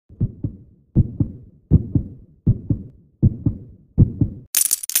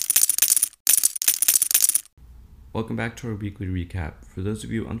Welcome back to our weekly recap. For those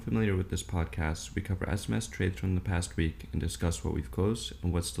of you unfamiliar with this podcast, we cover SMS trades from the past week and discuss what we've closed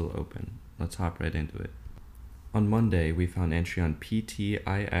and what's still open. Let's hop right into it. On Monday, we found entry on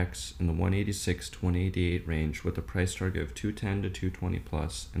PTIX in the 186 to 188 range with a price target of 210 to 220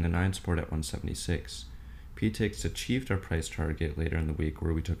 plus and a 9 support at 176. PTIX achieved our price target later in the week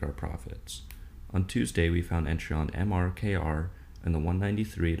where we took our profits. On Tuesday, we found entry on MRKR in the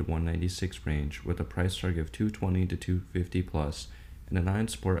 193 to 196 range with a price target of 220 to 250 plus and a 9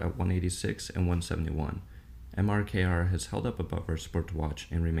 support at 186 and 171. MRKR has held up above our support to watch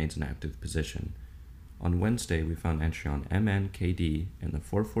and remains in active position. On Wednesday, we found entry on MNKD in the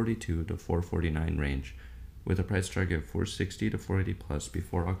 442 to 449 range with a price target of 460 to 480 plus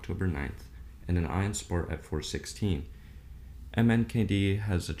before October 9th and an iron support at 416. MNKD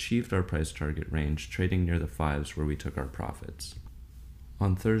has achieved our price target range, trading near the 5s where we took our profits.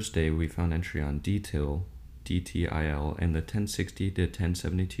 On Thursday, we found entry on DTIL in the 1060 to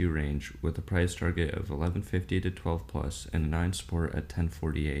 1072 range with a price target of 1150 to 12 plus and a 9 support at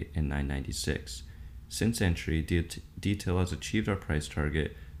 1048 and 996. Since entry, DTIL has achieved our price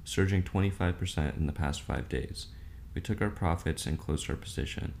target, surging 25% in the past 5 days. We took our profits and closed our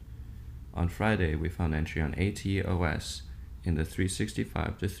position. On Friday, we found entry on ATOS in the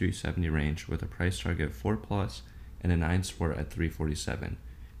 365 to 370 range with a price target of 4 plus and a 9 support at 347.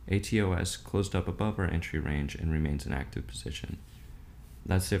 ATOS closed up above our entry range and remains in active position.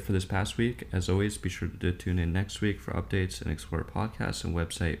 That's it for this past week. As always, be sure to tune in next week for updates and explore our podcast and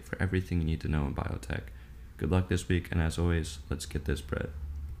website for everything you need to know in biotech. Good luck this week, and as always, let's get this bread.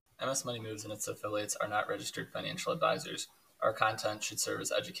 MS Money Moves and its affiliates are not registered financial advisors. Our content should serve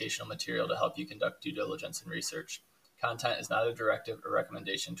as educational material to help you conduct due diligence and research. Content is not a directive or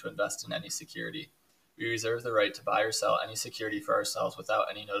recommendation to invest in any security. We reserve the right to buy or sell any security for ourselves without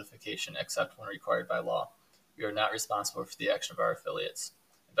any notification except when required by law. We are not responsible for the action of our affiliates.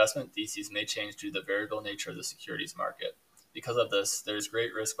 Investment theses may change due to the variable nature of the securities market. Because of this, there is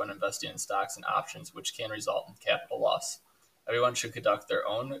great risk when investing in stocks and options, which can result in capital loss. Everyone should conduct their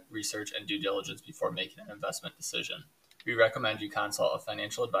own research and due diligence before making an investment decision. We recommend you consult a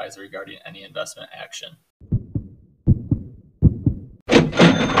financial advisor regarding any investment action.